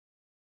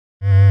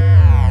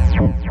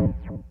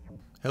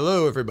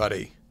Hello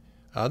everybody.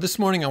 This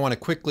morning I want to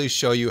quickly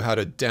show you how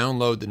to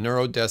download the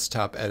Neuro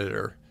desktop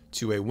editor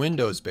to a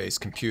Windows-based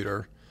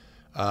computer,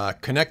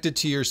 connect it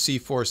to your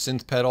C4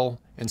 synth pedal,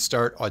 and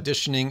start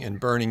auditioning and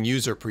burning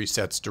user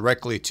presets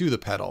directly to the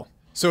pedal.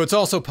 So it's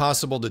also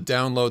possible to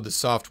download the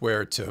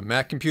software to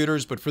Mac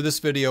computers, but for this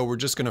video we're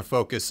just going to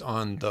focus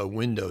on the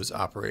Windows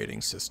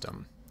operating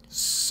system.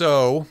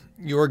 So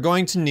you are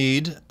going to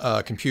need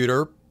a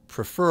computer,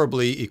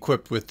 preferably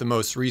equipped with the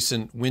most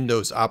recent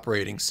Windows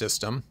operating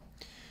system.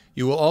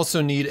 You will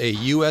also need a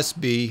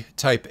USB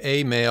Type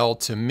A male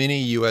to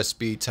mini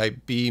USB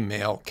Type B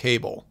male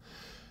cable.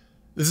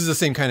 This is the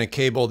same kind of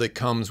cable that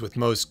comes with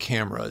most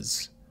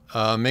cameras.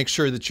 Make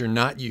sure that you're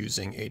not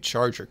using a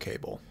charger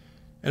cable.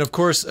 And of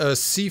course, a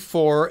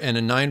C4 and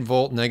a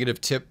 9-volt negative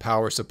tip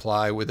power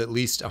supply with at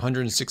least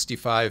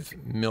 165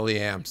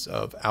 milliamps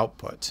of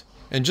output.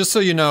 And just so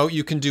you know,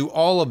 you can do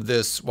all of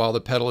this while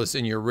the pedal is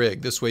in your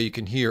rig. This way you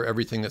can hear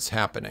everything that's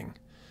happening.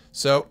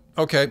 So,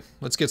 okay,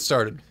 let's get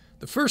started.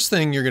 The first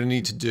thing you're going to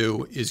need to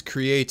do is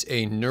create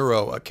a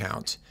Neuro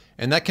account,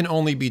 and that can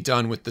only be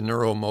done with the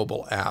Neuro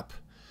mobile app.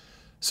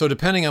 So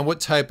depending on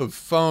what type of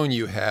phone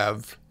you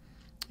have,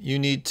 you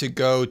need to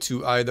go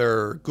to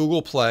either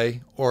Google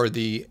Play or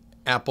the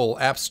Apple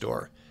App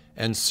Store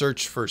and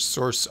search for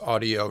Source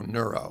Audio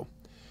Neuro.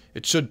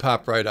 It should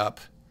pop right up.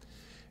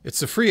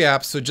 It's a free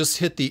app, so just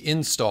hit the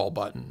install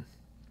button.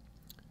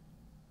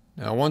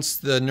 Now once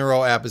the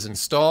Neuro app is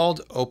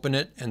installed, open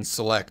it and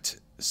select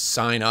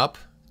Sign Up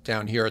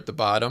down here at the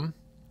bottom.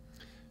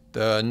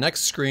 The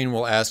next screen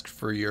will ask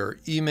for your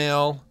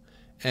email,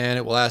 and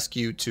it will ask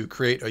you to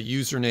create a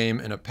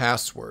username and a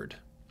password.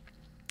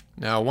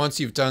 Now once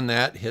you've done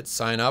that, hit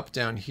sign up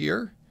down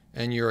here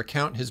and your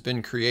account has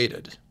been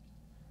created.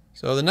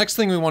 So the next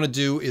thing we want to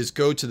do is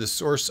go to the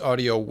Source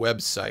Audio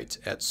website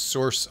at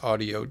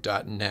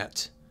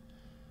sourceaudio.net.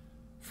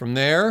 From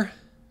there,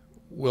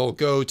 we'll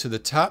go to the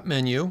top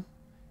menu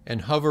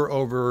and hover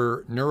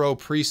over Neuro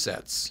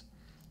presets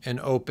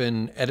and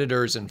open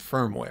Editors and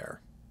Firmware.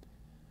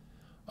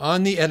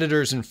 On the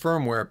Editors and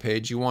Firmware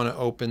page, you want to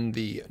open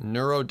the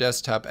Neuro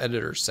Desktop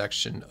Editor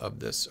section of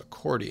this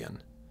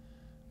accordion.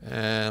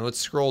 And let's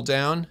scroll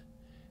down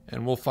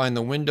and we'll find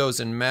the Windows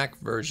and Mac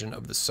version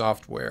of the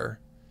software.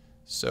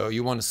 So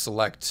you want to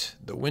select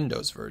the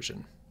Windows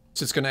version.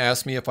 So it's going to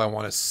ask me if I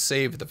want to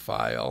save the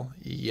file.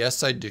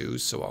 Yes, I do,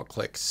 so I'll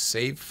click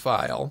Save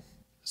File.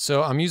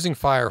 So I'm using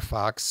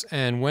Firefox,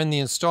 and when the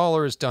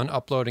installer is done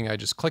uploading, I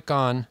just click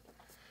on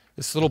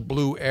this little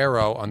blue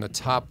arrow on the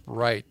top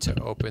right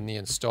to open the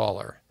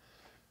installer.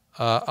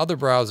 Other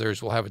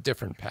browsers will have a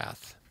different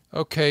path.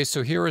 Okay,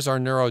 so here is our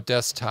Neuro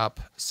desktop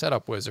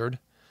setup wizard.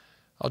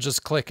 I'll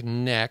just click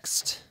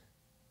Next.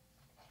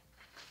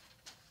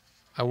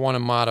 I want to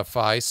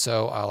modify,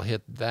 so I'll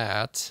hit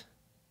that.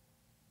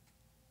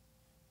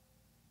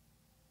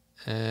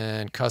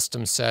 And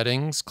Custom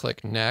Settings,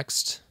 click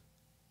Next.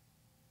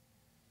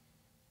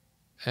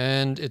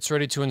 And it's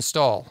ready to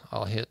install.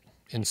 I'll hit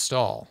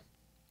Install.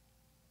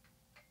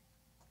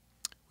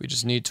 We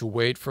just need to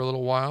wait for a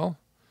little while.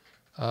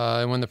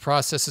 And when the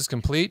process is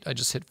complete, I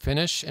just hit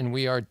Finish and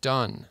we are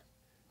done.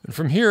 And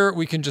from here,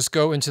 we can just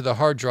go into the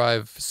hard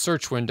drive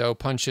search window,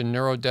 punch in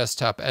Neuro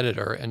Desktop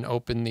Editor, and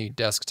open the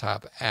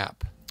desktop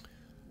app.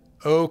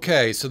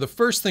 Okay, so the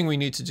first thing we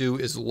need to do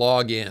is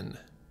log in.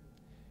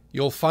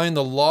 You'll find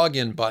the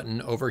Login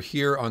button over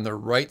here on the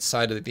right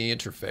side of the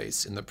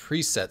interface in the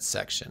Presets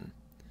section.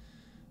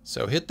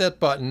 So hit that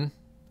button,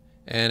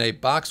 and a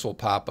box will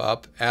pop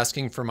up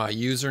asking for my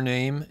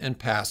username and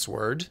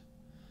password.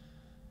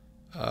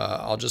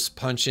 I'll just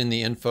punch in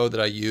the info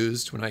that I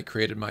used when I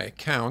created my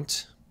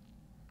account.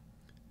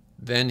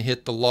 Then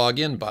hit the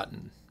Login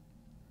button.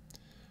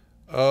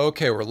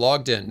 Okay, we're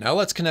logged in. Now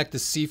let's connect the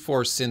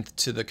C4 synth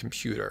to the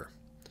computer.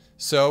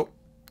 So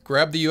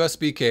grab the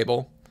USB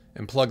cable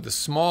and plug the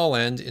small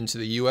end into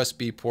the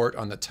USB port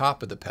on the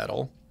top of the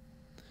pedal.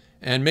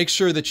 And make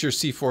sure that your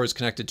C4 is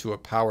connected to a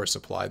power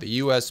supply. The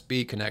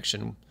USB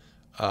connection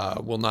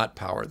will not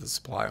power the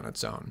supply on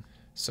its own.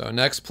 So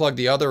next, plug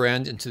the other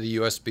end into the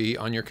USB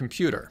on your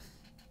computer.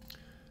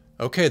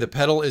 Okay, the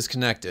pedal is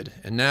connected.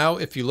 And now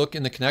if you look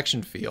in the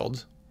connection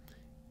field,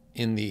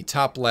 in the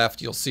top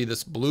left, you'll see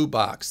this blue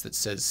box that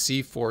says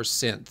C4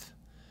 Synth.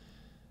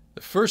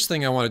 The first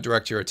thing I want to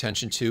direct your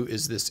attention to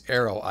is this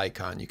arrow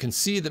icon. You can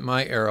see that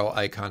my arrow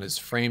icon is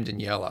framed in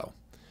yellow.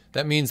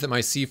 That means that my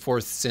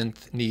C4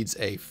 Synth needs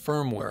a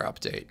firmware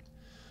update.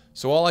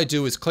 So all I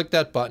do is click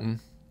that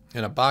button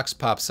and a box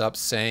pops up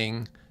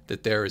saying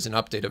that there is an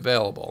update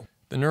available.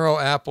 The Neuro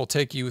app will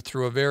take you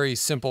through a very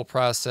simple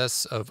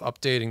process of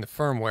updating the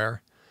firmware.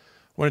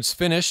 When it's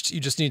finished, you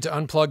just need to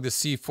unplug the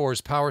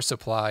C4's power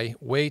supply,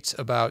 wait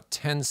about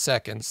 10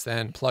 seconds,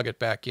 then plug it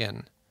back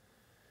in.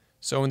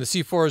 So when the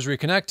C4 is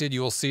reconnected,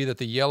 you will see that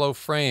the yellow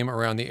frame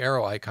around the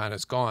arrow icon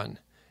is gone,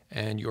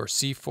 and your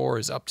C4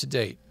 is up to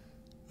date.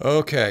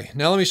 Okay,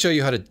 now let me show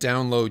you how to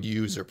download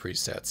user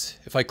presets.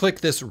 If I click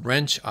this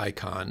wrench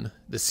icon,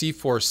 the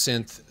C4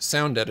 Synth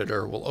sound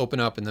editor will open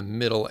up in the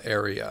middle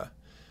area.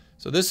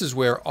 So this is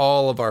where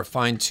all of our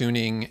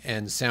fine-tuning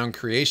and sound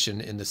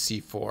creation in the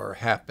C4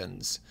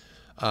 happens.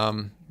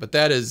 But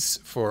that is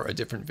for a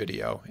different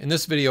video. In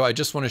this video, I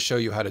just want to show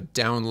you how to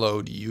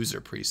download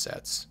user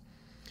presets.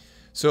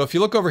 So if you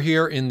look over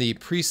here in the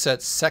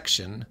presets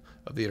section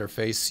of the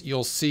interface,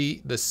 you'll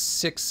see the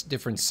 6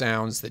 different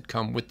sounds that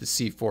come with the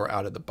C4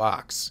 out of the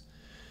box.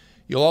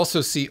 You'll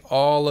also see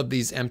all of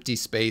these empty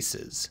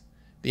spaces.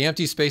 The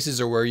empty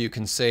spaces are where you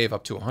can save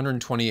up to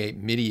 128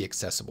 MIDI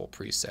accessible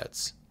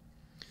presets.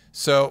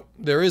 So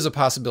there is a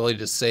possibility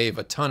to save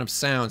a ton of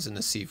sounds in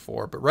the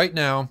C4, but right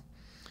now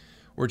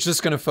we're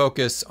just going to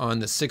focus on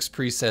the 6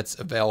 presets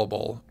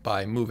available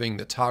by moving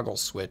the toggle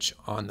switch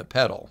on the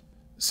pedal.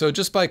 So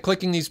just by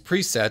clicking these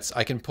presets,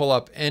 I can pull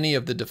up any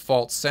of the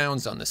default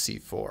sounds on the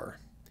C4.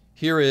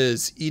 Here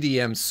is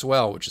EDM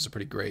Swell, which is a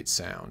pretty great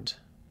sound.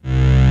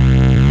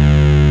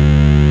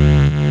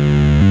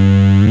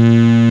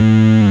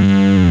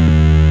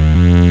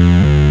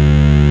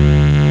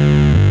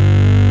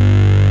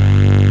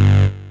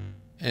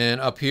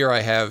 And up here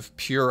I have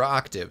pure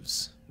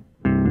octaves.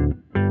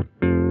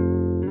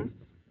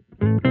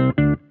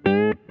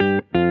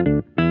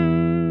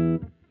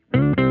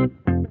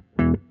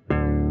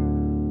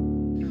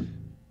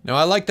 Now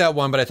I like that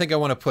one, but I think I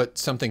want to put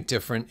something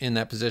different in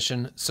that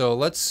position. So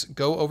let's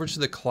go over to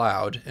the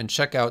cloud and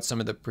check out some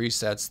of the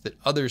presets that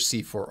other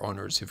C4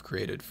 owners have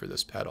created for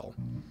this pedal.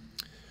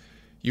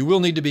 You will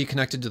need to be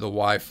connected to the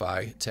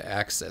Wi-Fi to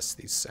access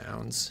these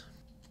sounds.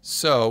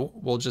 So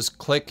we'll just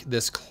click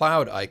this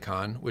cloud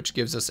icon, which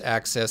gives us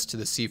access to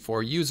the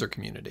C4 user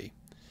community.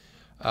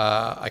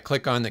 I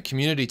click on the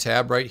community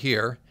tab right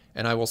here,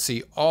 and I will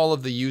see all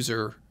of the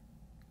user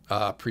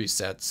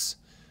presets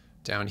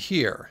down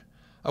here.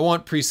 I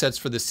want presets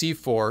for the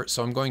C4,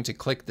 so I'm going to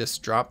click this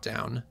drop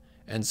down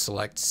and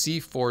select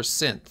C4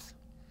 Synth.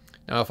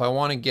 Now if I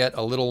want to get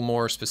a little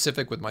more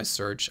specific with my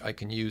search, I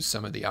can use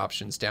some of the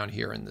options down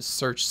here in the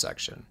search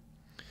section.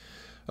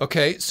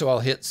 Okay, so I'll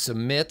hit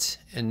submit,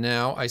 and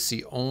now I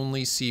see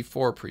only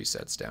C4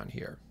 presets down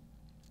here.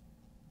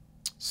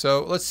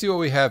 So let's see what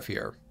we have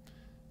here.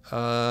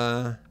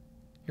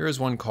 Here's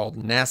one called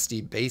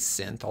Nasty Bass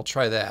Synth. I'll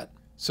try that.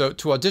 So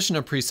to audition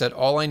a preset,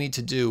 all I need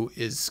to do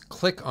is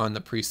click on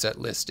the preset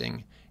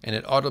listing, and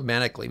it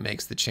automatically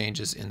makes the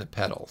changes in the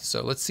pedal.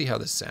 So let's see how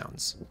this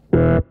sounds.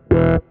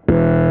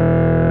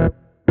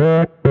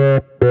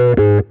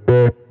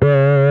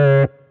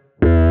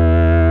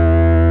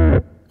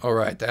 All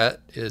right,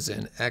 that is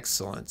an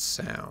excellent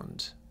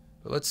sound.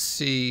 But let's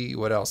see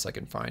what else I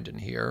can find in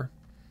here.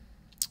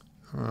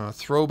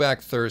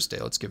 Throwback Thursday,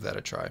 let's give that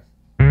a try.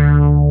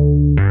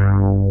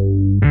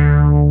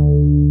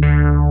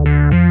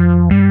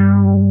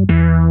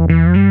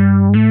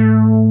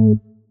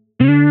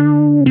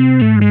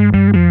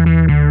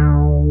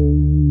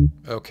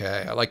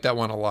 Okay, I like that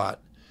one a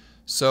lot.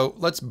 So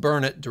let's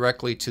burn it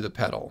directly to the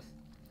pedal.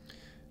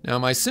 Now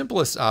my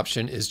simplest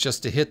option is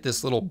just to hit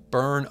this little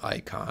burn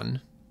icon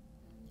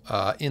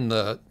in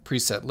the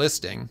preset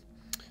listing.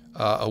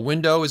 A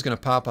window is going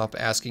to pop up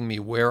asking me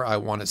where I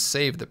want to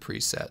save the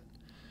preset.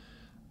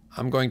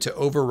 I'm going to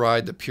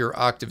override the pure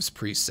octaves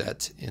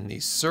preset in the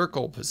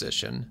circle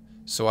position.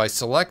 So I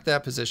select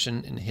that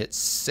position and hit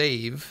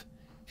save,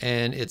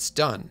 and it's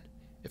done.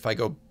 If I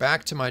go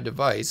back to my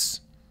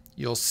device,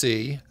 you'll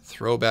see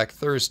Throwback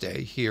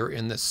Thursday here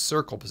in this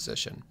circle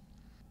position.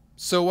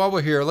 So while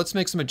we're here, let's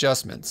make some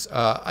adjustments.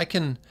 I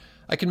can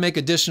make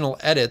additional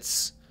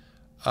edits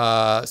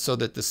so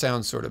that the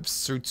sound sort of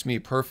suits me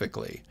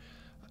perfectly.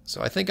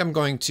 So I think I'm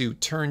going to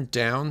turn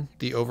down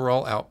the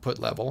overall output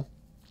level.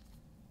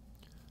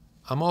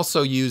 I'm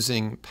also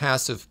using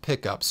passive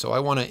pickup, so I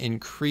want to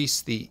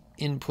increase the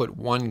input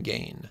 1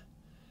 gain.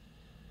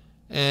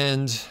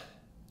 And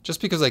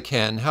just because I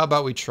can, how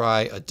about we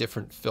try a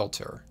different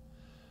filter?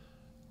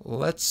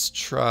 Let's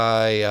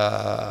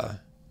try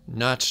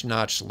Notch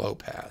Notch Low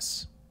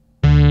Pass.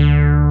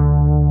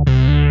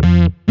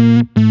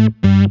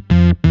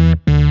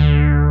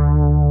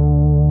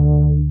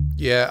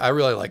 Yeah, I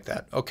really like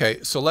that.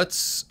 Okay, so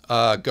let's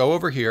go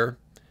over here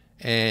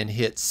and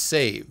hit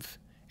save.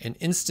 And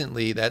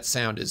instantly that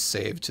sound is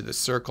saved to the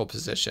circle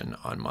position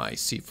on my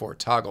C4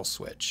 toggle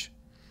switch.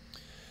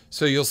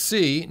 So you'll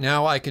see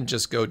now I can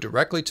just go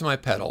directly to my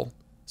pedal,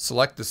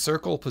 select the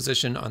circle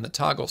position on the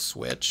toggle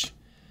switch,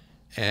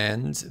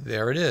 and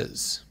there it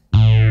is.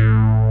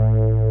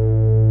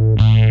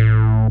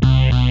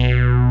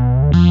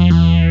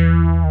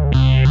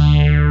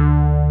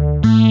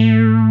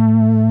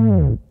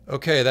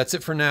 Okay, that's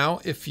it for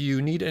now. If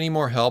you need any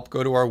more help,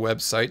 go to our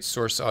website,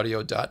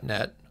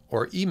 sourceaudio.net,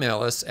 or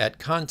email us at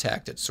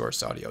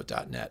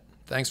contact@sourceaudio.net.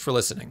 Thanks for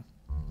listening.